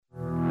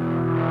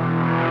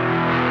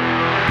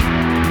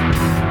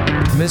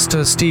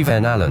Mr.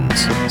 Stephen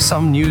Allen's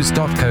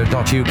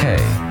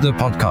somenews.co.uk, the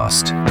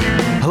podcast.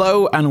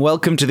 Hello and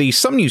welcome to the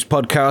Some News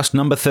podcast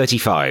number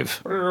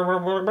 35.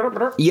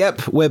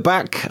 Yep, we're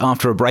back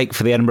after a break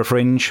for the Edinburgh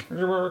Fringe.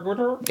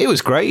 It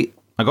was great.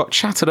 I got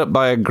chatted up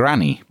by a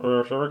granny.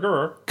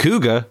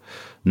 Cougar?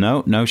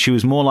 No, she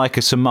was more like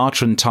a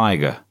Sumatran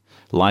tiger,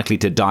 likely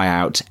to die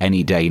out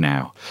any day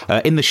now.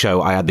 In the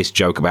show, I had this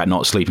joke about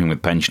not sleeping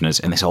with pensioners,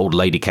 and this old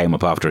lady came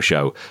up after a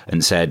show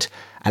and said,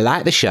 "I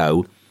like the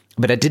show,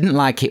 but I didn't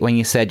like it when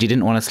you said you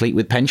didn't want to sleep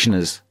with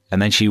pensioners."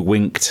 And then she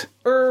winked.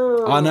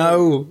 I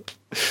know.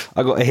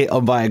 I got hit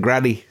on by a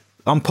granny.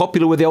 I'm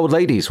popular with the old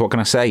ladies, what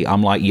can I say?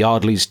 I'm like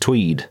Yardley's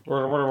Tweed.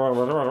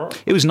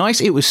 It was nice,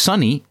 it was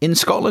sunny in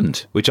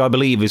Scotland, which I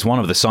believe is one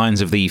of the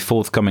signs of the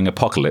forthcoming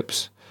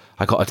apocalypse.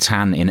 I got a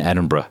tan in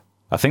Edinburgh.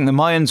 I think the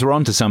Mayans were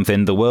onto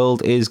something. The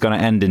world is going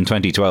to end in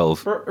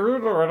 2012.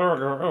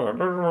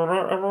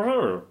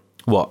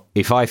 What?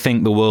 If I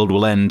think the world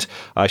will end,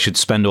 I should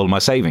spend all my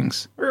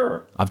savings?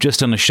 I've just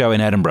done a show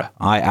in Edinburgh.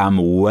 I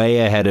am way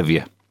ahead of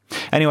you.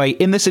 Anyway,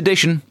 in this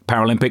edition,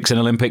 Paralympics and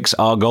Olympics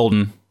are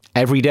golden.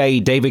 Every day,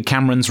 David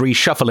Cameron's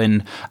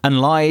reshuffling, and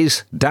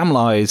lies, damn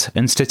lies,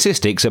 and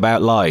statistics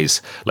about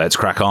lies. Let's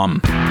crack on.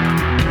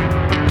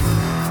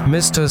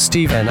 Mr.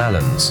 Stephen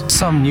Allen's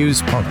Some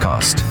News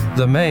podcast,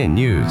 the main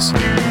news.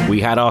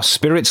 We had our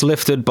spirits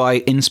lifted by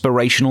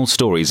inspirational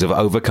stories of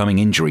overcoming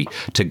injury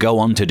to go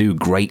on to do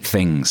great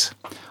things.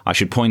 I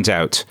should point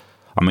out,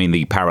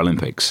 the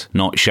Paralympics,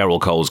 not Cheryl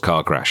Cole's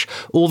car crash.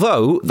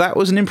 Although, that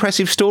was an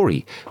impressive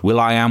story.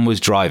 will.i.am was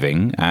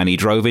driving, and he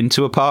drove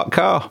into a parked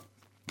car.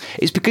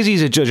 It's because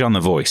he's a judge on The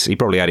Voice. He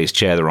probably had his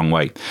chair the wrong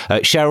way.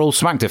 Cheryl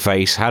smacked her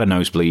face, had a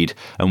nosebleed,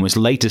 and was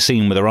later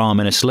seen with her arm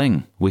in a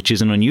sling, which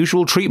is an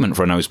unusual treatment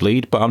for a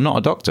nosebleed, but I'm not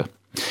a doctor.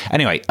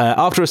 Anyway,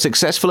 after a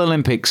successful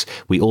Olympics,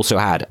 we also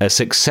had a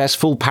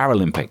successful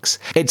Paralympics.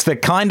 It's the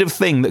kind of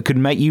thing that could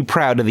make you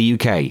proud of the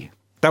UK.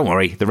 Don't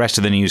worry, the rest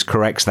of the news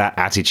corrects that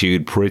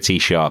attitude pretty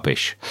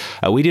sharpish.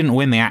 We didn't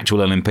win the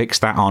actual Olympics,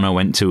 that honour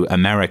went to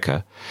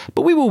America,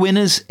 but we were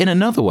winners in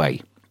another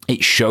way. It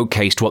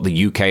showcased what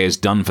the UK has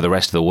done for the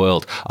rest of the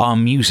world. Our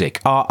music,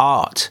 our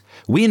art.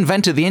 We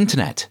invented the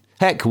internet.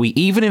 Heck, we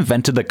even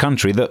invented the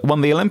country that won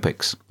the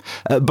Olympics.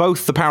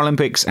 Both the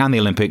Paralympics and the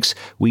Olympics,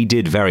 we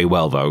did very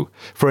well though.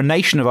 For a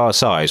nation of our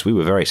size, we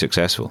were very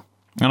successful.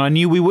 And I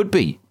knew we would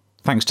be.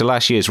 Thanks to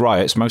last year's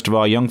riots, most of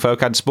our young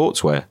folk had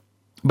sportswear.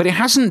 But it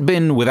hasn't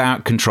been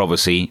without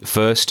controversy.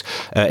 First,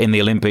 in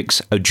the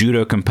Olympics, a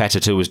judo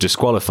competitor was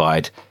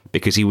disqualified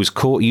because he was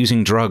caught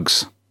using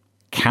drugs.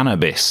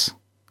 Cannabis.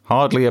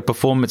 Hardly a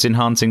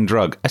performance-enhancing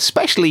drug,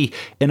 especially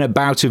in a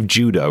bout of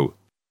judo.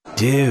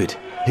 Dude,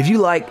 have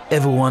you,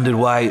 ever wondered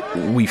why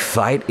we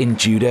fight in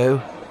judo?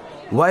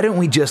 Why don't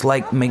we just,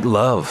 make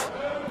love?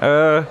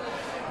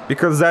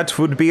 Because that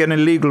would be an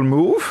illegal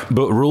move.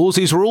 But rules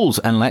is rules,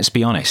 and let's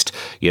be honest,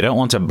 you don't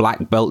want a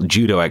black belt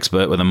judo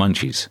expert with the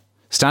munchies.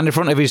 Stand in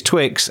front of his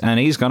Twix,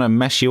 and he's going to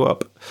mess you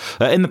up.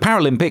 In the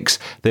Paralympics,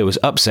 there was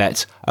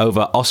upset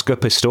over Oscar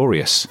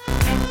Pistorius.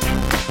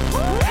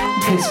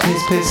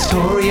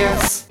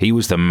 Pistorius. He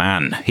was the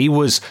man. He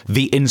was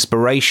the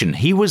inspiration.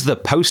 He was the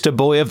poster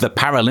boy of the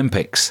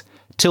Paralympics.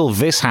 Till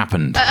this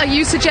happened. Are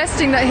you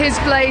suggesting that his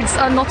blades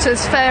are not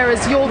as fair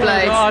as your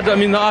blades? No, the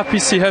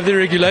IPC have their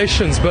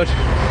regulations, but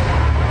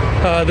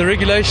the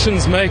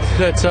regulations make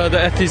that the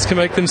athletes can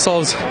make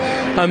themselves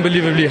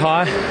unbelievably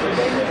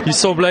high. You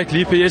saw Blake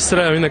Leaper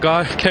yesterday. The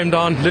guy came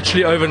down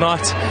literally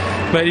overnight,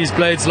 made his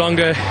blades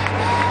longer.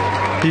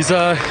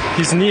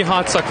 His knee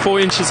height's 4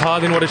 inches higher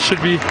than what it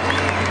should be.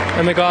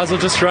 And the guys are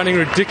just running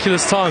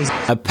ridiculous times.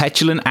 A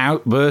petulant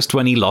outburst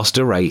when he lost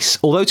a race.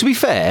 Although, to be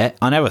fair,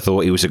 I never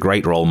thought he was a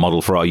great role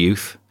model for our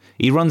youth.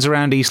 He runs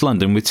around East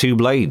London with 2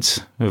 blades.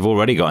 We've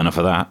already got enough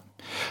of that.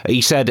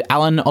 He said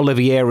Alan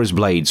Oliveira's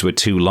blades were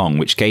too long,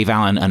 which gave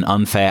Alan an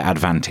unfair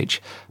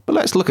advantage. But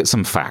let's look at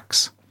some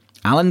facts.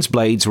 Alan's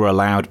blades were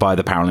allowed by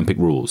the Paralympic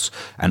rules,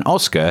 and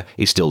Oscar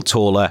is still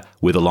taller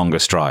with a longer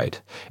stride.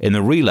 In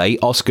the relay,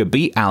 Oscar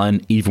beat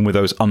Alan even with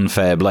those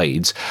unfair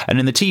blades, and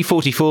in the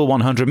T44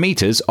 100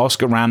 metres,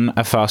 Oscar ran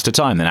a faster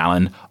time than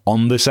Alan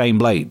on the same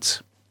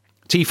blades.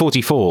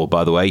 T44,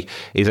 by the way,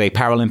 is a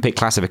Paralympic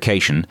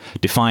classification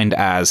defined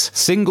as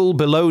single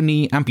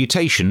below-knee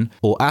amputation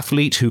or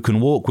athlete who can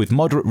walk with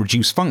moderate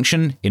reduced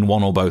function in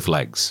one or both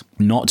legs.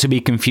 Not to be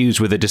confused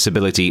with a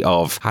disability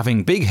of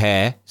having big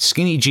hair,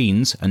 skinny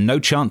jeans, and no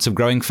chance of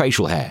growing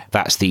facial hair.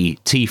 That's the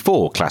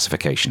T4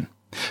 classification.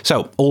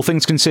 So, all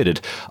things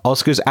considered,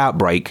 Oscar's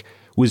outbreak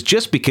was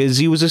just because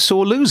he was a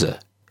sore loser.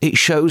 It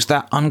shows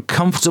that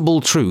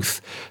uncomfortable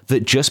truth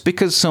that just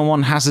because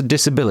someone has a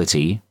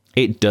disability,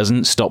 it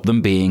doesn't stop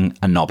them being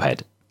a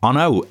knobhead. I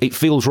know, it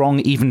feels wrong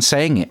even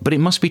saying it, but it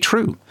must be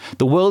true.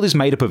 The world is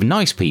made up of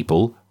nice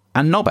people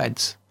and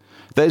knobheads.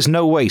 There's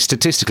no way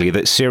statistically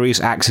that serious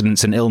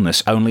accidents and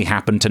illness only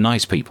happen to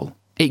nice people.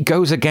 It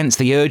goes against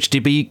the urge to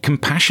be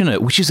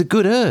compassionate, which is a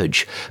good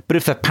urge. But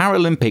if the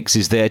Paralympics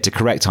is there to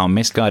correct our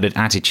misguided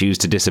attitudes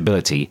to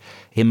disability,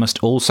 it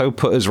must also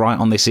put us right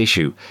on this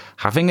issue.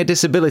 Having a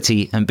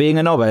disability and being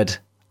a knobhead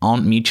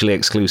aren't mutually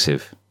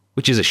exclusive.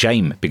 Which is a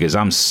shame, because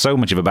I'm so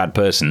much of a bad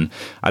person,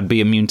 I'd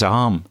be immune to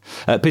harm.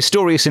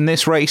 Pistorius in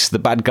this race, the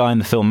bad guy in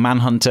the film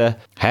Manhunter.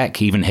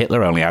 Heck, even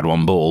Hitler only had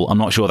one ball. I'm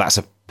not sure that's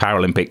a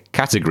Paralympic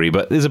category,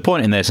 but there's a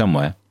point in there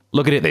somewhere.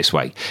 Look at it this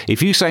way. If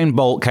Usain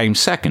Bolt came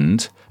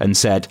second and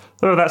said,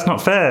 "Oh, that's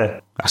not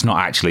fair." That's not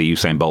actually a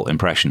Usain Bolt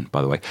impression,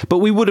 by the way. But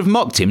we would have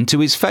mocked him to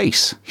his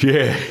face.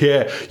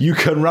 Yeah, you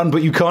can run,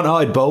 but you can't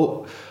hide,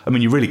 Bolt. I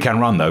mean, you really can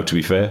run, though, to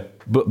be fair.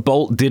 But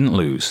Bolt didn't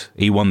lose.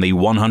 He won the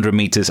 100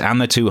 metres and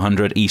the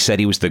 200. He said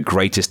he was the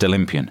greatest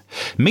Olympian.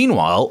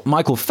 Meanwhile,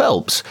 Michael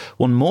Phelps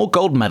won more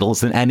gold medals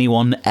than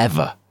anyone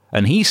ever.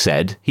 And he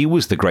said he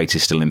was the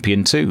greatest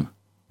Olympian too.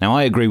 Now,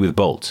 I agree with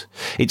Bolt.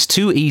 It's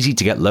too easy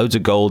to get loads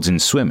of golds in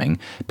swimming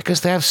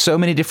because they have so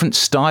many different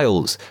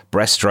styles.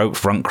 Breaststroke,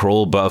 front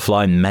crawl,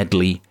 butterfly,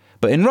 medley.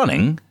 But in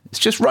running, it's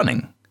just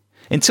running.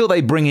 Until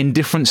they bring in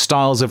different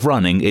styles of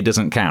running, it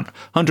doesn't count.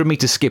 100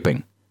 metre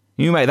skipping.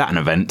 You make that an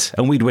event,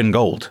 and we'd win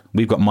gold.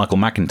 We've got Michael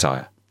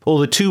McIntyre. Or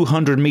the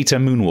 200 metre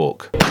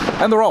moonwalk.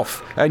 And they're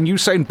off. And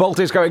Usain Bolt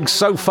is going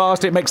so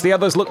fast it makes the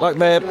others look like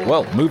they're,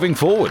 well, moving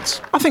forwards.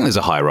 I think there's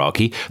a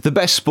hierarchy. The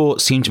best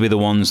sports seem to be the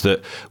ones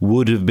that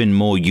would have been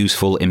more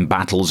useful in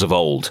battles of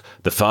old.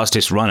 The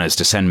fastest runners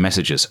to send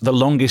messages. The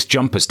longest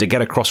jumpers to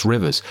get across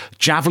rivers.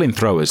 Javelin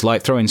throwers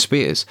like throwing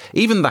spears.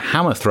 Even the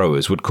hammer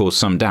throwers would cause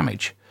some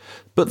damage.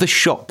 But the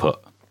shot put.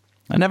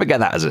 I never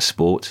get that as a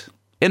sport.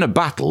 In a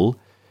battle,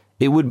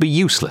 it would be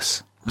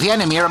useless. The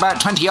enemy are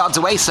about 20 yards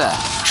away, sir.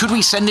 Should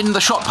we send in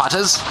the shot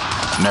putters?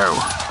 No,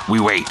 we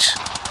wait.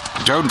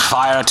 Don't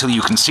fire till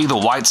you can see the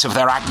whites of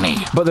their acne.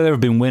 But there have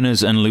been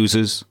winners and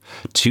losers.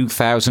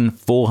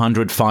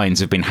 2,400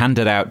 fines have been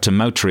handed out to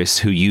motorists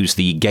who use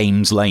the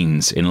Games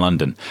lanes in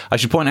London. I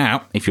should point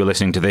out, if you're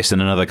listening to this in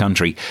another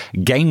country,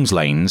 Games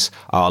lanes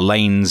are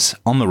lanes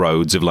on the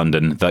roads of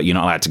London that you're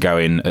not allowed to go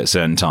in at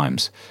certain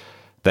times.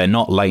 They're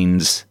not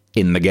lanes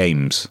in the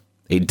games.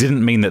 It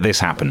didn't mean that this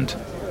happened.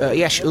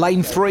 Yes,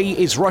 lane 3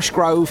 is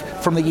Rushgrove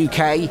from the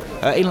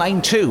UK. In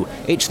lane 2,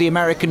 it's the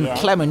American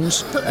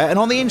Clemens. And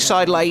on the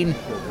inside lane,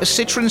 a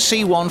Citroën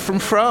C1 from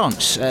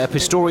France.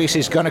 Pistorius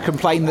is going to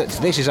complain that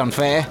this is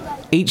unfair.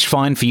 Each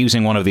fine for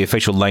using one of the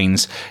official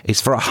lanes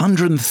is for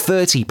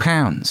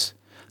 £130.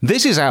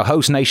 This is how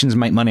host nations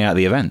make money out of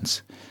the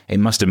events. It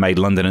must have made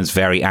Londoners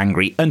very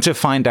angry. And to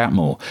find out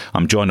more,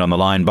 I'm joined on the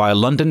line by a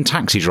London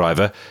taxi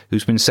driver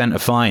who's been sent a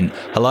fine.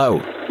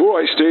 Hello. All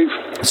right, Steve.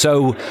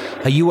 So,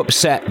 are you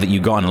upset that you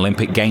got an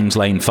Olympic Games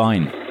lane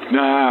fine?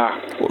 Nah.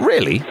 Well,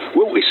 really?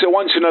 Well, it's a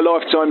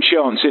once-in-a-lifetime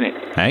chance, isn't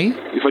it? Hey?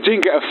 If I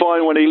didn't get a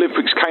fine when the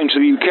Olympics came to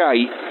the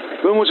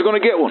UK, when was I going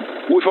to get one?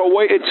 Well, if I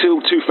waited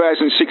till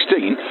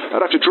 2016,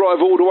 I'd have to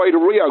drive all the way to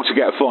Rio to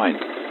get a fine.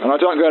 And I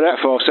don't go that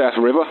far south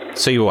of the river.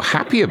 So you're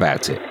happy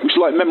about it? It's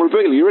like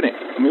memorabilia, isn't it?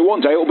 I mean, one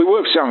day it'll be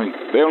worth something.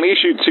 They only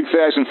issued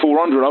 2,400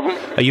 of them.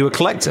 Are you a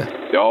collector?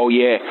 Oh,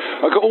 yeah.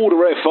 I got all the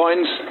rare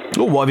fines.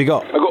 Oh, what have you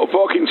got? I got a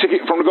parking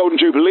ticket from the Golden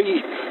Jubilee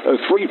of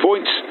 3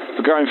 points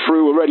for going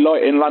through a red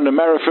light in London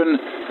Marathon.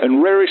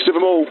 And rarest of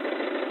them all,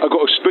 I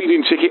got a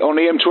speeding ticket on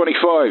the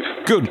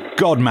M25. Good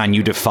God, man,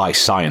 you defy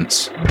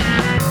science.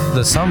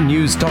 The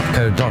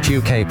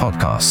somenews.co.uk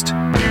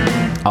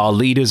podcast. Our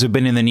leaders have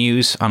been in the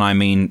news, and I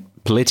mean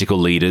political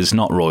leaders,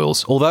 not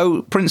royals.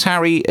 Although Prince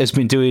Harry has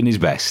been doing his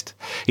best.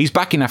 He's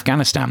back in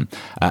Afghanistan,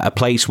 a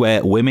place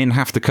where women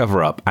have to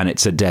cover up, and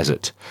it's a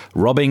desert,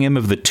 robbing him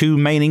of the 2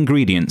 main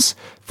ingredients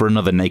for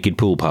another naked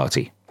pool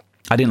party.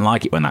 I didn't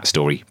like it when that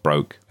story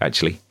broke,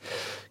 actually.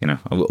 You know,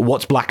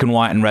 what's black and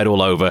white and red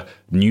all over?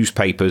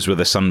 Newspapers with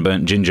a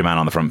sunburnt ginger man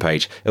on the front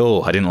page.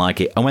 Oh, I didn't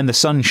like it. And when the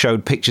Sun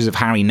showed pictures of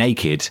Harry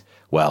naked,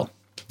 well,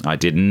 I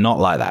did not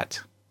like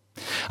that.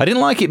 I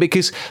didn't like it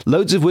because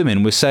loads of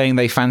women were saying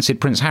they fancied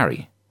Prince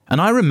Harry.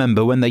 And I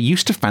remember when they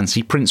used to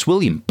fancy Prince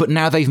William, but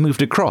now they've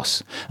moved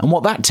across. And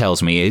what that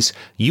tells me is,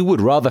 you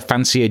would rather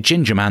fancy a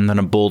ginger man than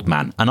a bald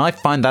man, and I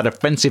find that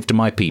offensive to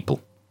my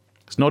people.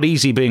 It's not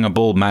easy being a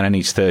bald man in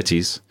his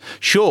 30s.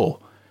 Sure,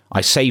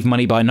 I save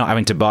money by not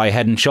having to buy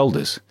Head and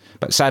Shoulders,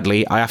 but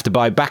sadly I have to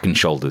buy Back and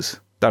Shoulders.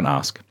 Don't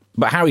ask.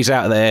 But Harry's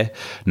out there,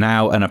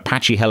 now an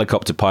Apache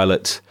helicopter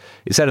pilot.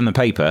 It said in the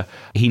paper,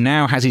 he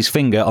now has his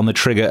finger on the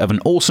trigger of an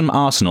awesome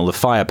arsenal of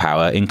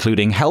firepower,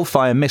 including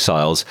Hellfire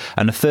missiles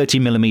and a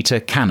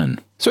 30mm cannon.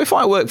 So if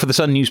I worked for the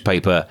Sun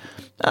newspaper,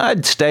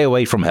 I'd stay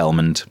away from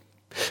Helmand.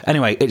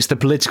 Anyway, it's the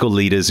political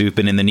leaders who've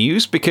been in the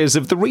news because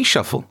of the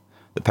reshuffle.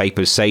 The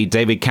papers say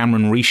David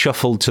Cameron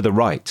reshuffled to the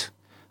right.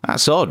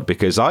 That's odd,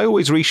 because I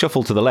always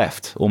reshuffle to the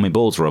left, or my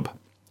balls rub.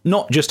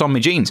 Not just on my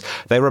jeans,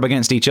 they rub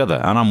against each other,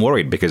 and I'm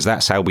worried because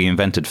that's how we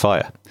invented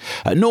fire.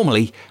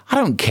 Normally, I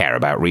don't care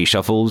about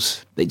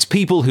reshuffles. It's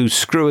people who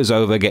screw us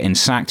over getting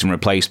sacked and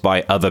replaced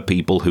by other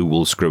people who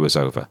will screw us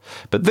over.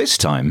 But this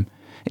time,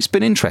 it's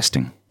been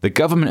interesting. The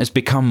government has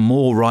become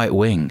more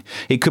right-wing.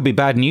 It could be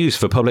bad news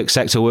for public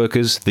sector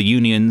workers, the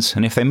unions,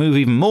 and if they move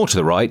even more to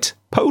the right,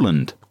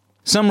 Poland.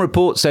 Some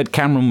reports said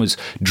Cameron was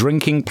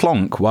drinking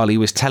plonk while he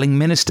was telling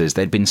ministers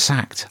they'd been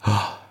sacked.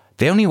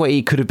 The only way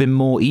he could have been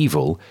more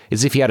evil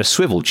is if he had a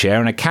swivel chair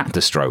and a cat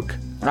to stroke.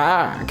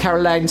 Ah,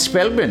 Caroline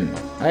Spellman,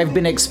 I've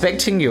been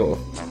expecting you.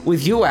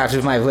 With you out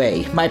of my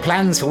way, my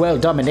plans for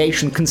world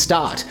domination can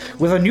start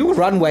with a new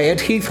runway at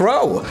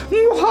Heathrow.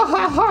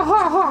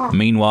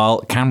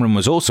 Meanwhile, Cameron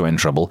was also in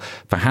trouble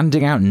for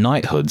handing out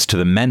knighthoods to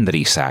the men that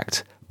he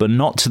sacked, but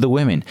not to the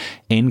women.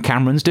 In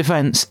Cameron's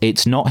defence,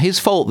 it's not his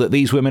fault that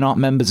these women aren't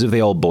members of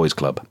the old boys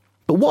club.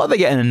 But what are they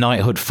getting a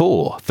knighthood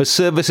for? For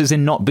services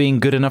in not being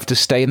good enough to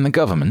stay in the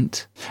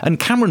government? And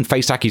Cameron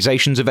faced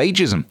accusations of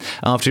ageism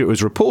after it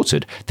was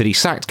reported that he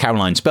sacked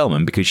Caroline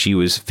Spellman because she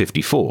was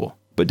 54.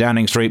 But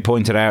Downing Street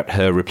pointed out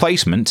her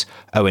replacement,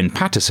 Owen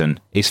Paterson,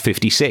 is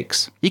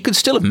 56. He could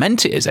still have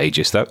meant it as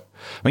ageist, though.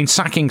 I mean,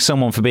 sacking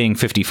someone for being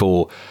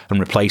 54 and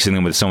replacing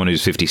them with someone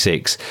who's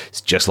 56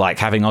 is just like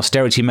having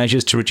austerity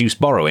measures to reduce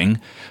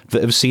borrowing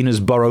that have seen us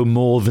borrow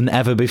more than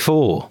ever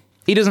before.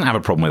 He doesn't have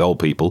a problem with old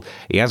people.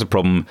 He has a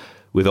problem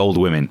with old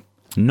women.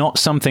 Not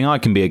something I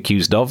can be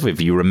accused of, if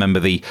you remember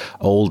the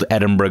old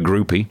Edinburgh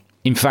groupie.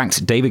 In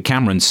fact, David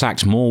Cameron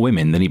sacked more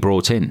women than he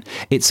brought in.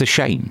 It's a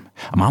shame.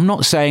 I'm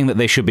not saying that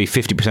there should be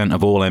 50%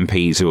 of all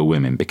MPs who are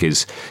women,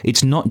 because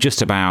it's not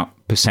just about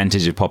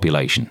percentage of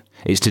population.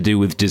 It's to do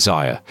with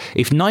desire.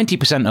 If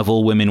 90% of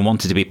all women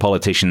wanted to be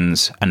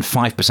politicians and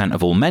 5%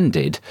 of all men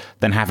did,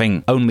 then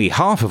having only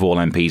half of all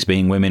MPs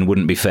being women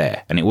wouldn't be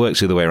fair, and it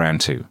works the other way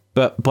around too.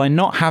 But by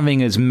not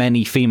having as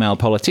many female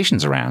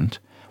politicians around,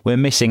 we're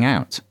missing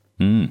out.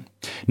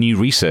 New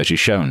research has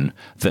shown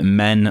that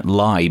men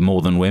lie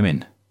more than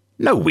women.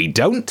 No, we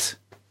don't.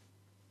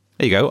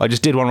 There you go, I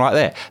just did one right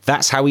there.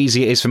 That's how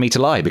easy it is for me to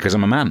lie, because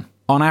I'm a man.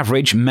 On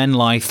average, men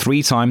lie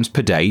 3 times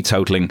per day,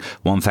 totaling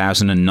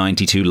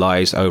 1,092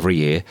 lies over a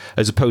year,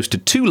 as opposed to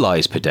 2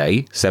 lies per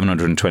day,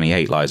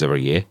 728 lies over a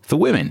year, for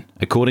women,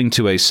 according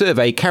to a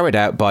survey carried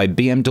out by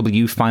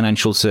BMW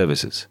Financial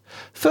Services.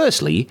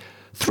 Firstly,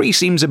 3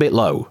 seems a bit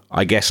low.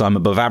 I guess I'm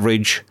above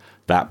average.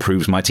 That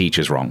proves my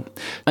teacher's wrong.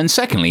 And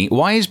secondly,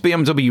 why is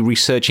BMW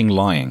researching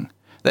lying?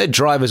 Their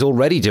drivers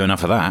already do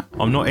enough of that.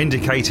 I'm not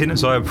indicating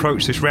as I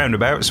approach this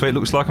roundabout, so it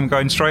looks like I'm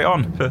going straight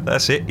on.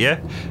 That's it, yeah?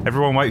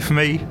 Everyone wait for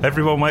me.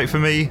 Everyone wait for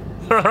me.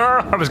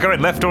 I was going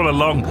left all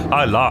along.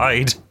 I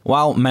lied.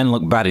 While men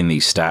look bad in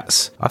these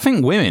stats, I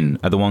think women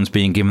are the ones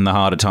being given the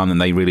harder time than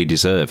they really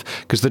deserve.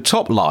 Because the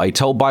top lie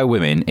told by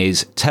women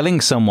is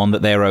telling someone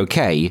that they're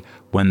okay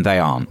when they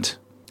aren't.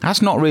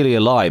 That's not really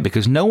a lie,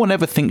 because no one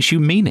ever thinks you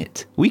mean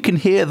it. We can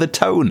hear the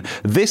tone.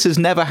 This has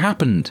never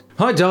happened.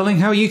 Hi, darling.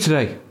 How are you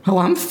today? Oh,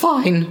 I'm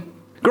fine.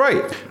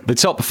 Great. The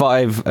top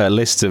 5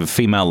 lists of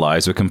female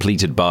lies were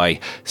completed by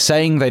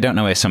saying they don't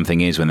know where something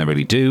is when they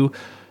really do.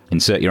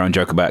 Insert your own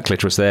joke about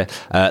clitoris there.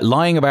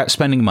 Lying about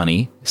spending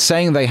money,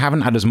 saying they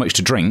haven't had as much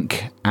to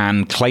drink,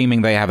 and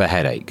claiming they have a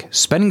headache.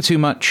 Spending too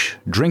much,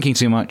 drinking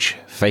too much,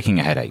 faking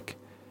a headache.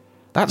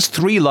 That's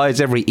 3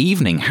 lies every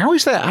evening. How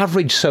is their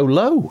average so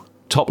low?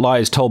 Top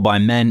lies told by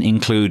men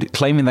include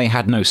claiming they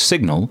had no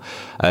signal,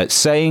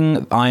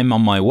 saying I'm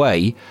on my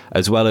way,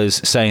 as well as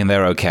saying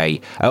they're okay,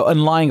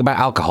 and lying about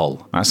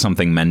alcohol. That's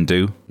something men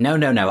do. No,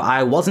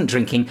 I wasn't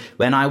drinking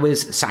when I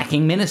was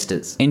sacking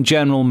ministers. In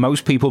general,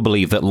 most people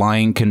believe that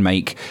lying can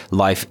make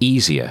life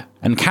easier.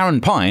 And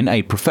Karen Pine,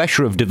 a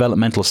professor of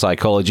developmental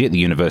psychology at the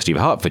University of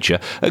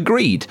Hertfordshire,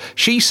 agreed.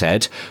 She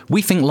said,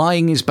 "We think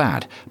lying is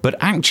bad, but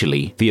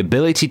actually the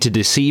ability to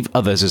deceive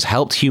others has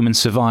helped humans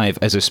survive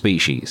as a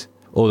species."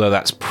 Although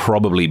that's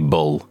probably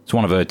bull. It's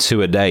one of her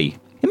 2 a day.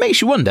 It makes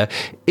you wonder,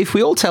 if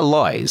we all tell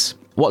lies,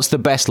 what's the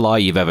best lie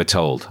you've ever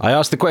told? I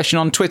asked the question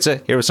on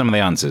Twitter. Here are some of the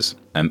answers.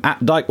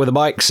 At Dyke with a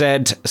Bike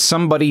said,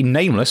 somebody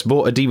nameless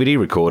bought a DVD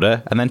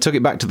recorder and then took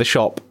it back to the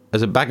shop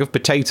as a bag of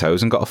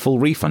potatoes and got a full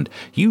refund.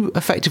 You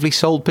effectively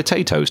sold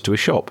potatoes to a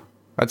shop.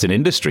 That's an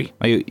industry.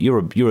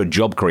 You're a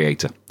job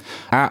creator.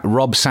 At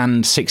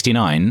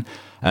RobSand69,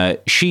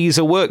 she's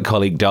a work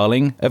colleague,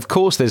 darling. Of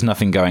course there's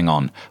nothing going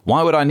on.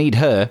 Why would I need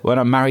her when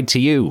I'm married to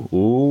you?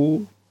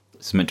 Ooh.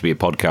 It's meant to be a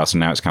podcast, and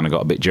now it's kind of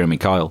got a bit Jeremy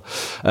Kyle.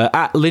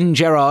 At Lynn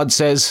Gerard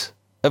says,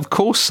 of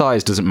course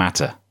size doesn't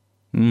matter.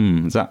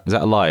 Is that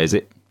a lie, is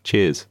it?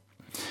 Cheers.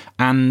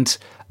 And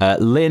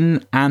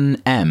Lynn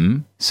Ann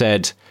M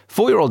said,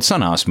 4-year-old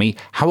son asked me,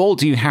 how old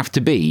do you have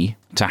to be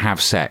to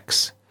have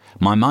sex?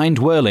 My mind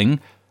whirling,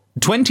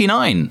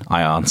 29,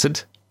 I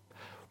answered.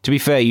 To be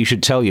fair, you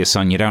should tell your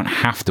son you don't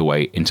have to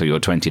wait until you're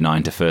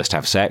 29 to first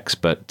have sex,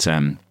 but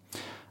I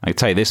can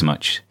tell you this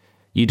much.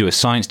 You do a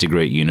science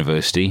degree at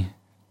university,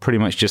 pretty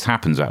much just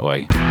happens that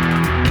way.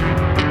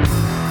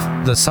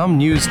 The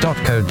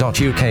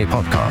somenews.co.uk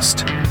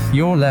podcast.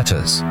 Your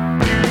letters.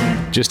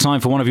 Just time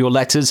for one of your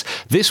letters.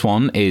 This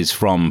one is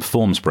from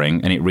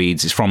Formspring, and it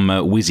reads, it's from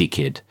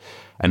WizzyKid.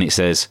 And it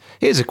says,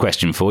 here's a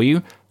question for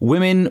you.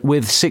 Women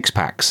with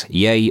 6-packs,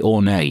 yay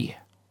or nay?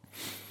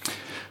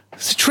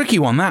 It's a tricky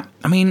one, that.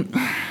 I mean,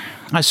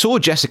 I saw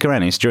Jessica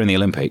Ennis during the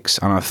Olympics,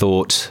 and I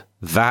thought,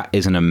 that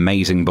is an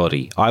amazing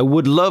body. I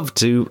would love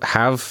to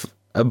have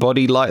a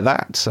body like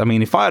that. I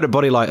mean, if I had a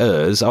body like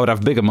hers, I would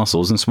have bigger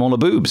muscles and smaller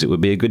boobs. It would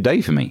be a good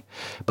day for me.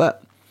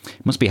 But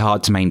It must be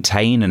hard to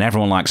maintain, and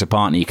everyone likes a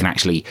partner you can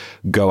actually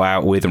go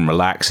out with and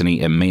relax and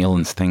eat a meal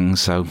and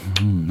things, so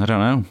I don't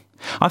know.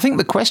 I think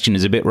the question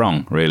is a bit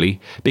wrong,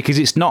 really, because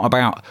it's not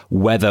about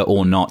whether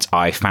or not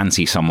I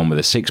fancy someone with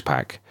a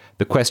six-pack.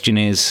 The question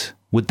is,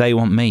 would they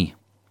want me?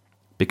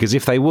 Because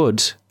if they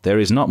would, there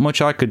is not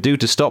much I could do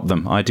to stop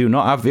them. I do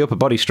not have the upper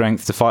body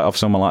strength to fight off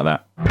someone like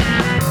that.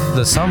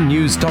 The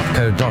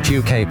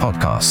somenews.co.uk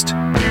podcast.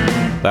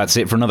 That's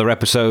it for another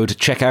episode.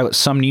 Check out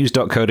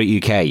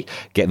somenews.co.uk.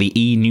 Get the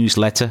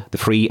e-newsletter, the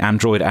free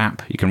Android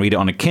app. You can read it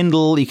on a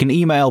Kindle. You can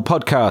email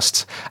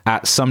podcasts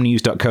at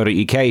somenews.co.uk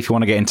if you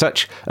want to get in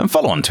touch. And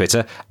follow on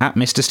Twitter at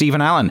Mr.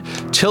 Stephen Allen.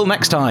 Till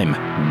next time.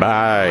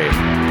 Bye.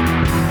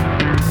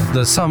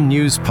 The Some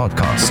News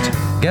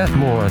podcast. Get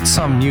more at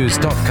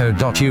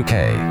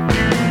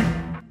somenews.co.uk.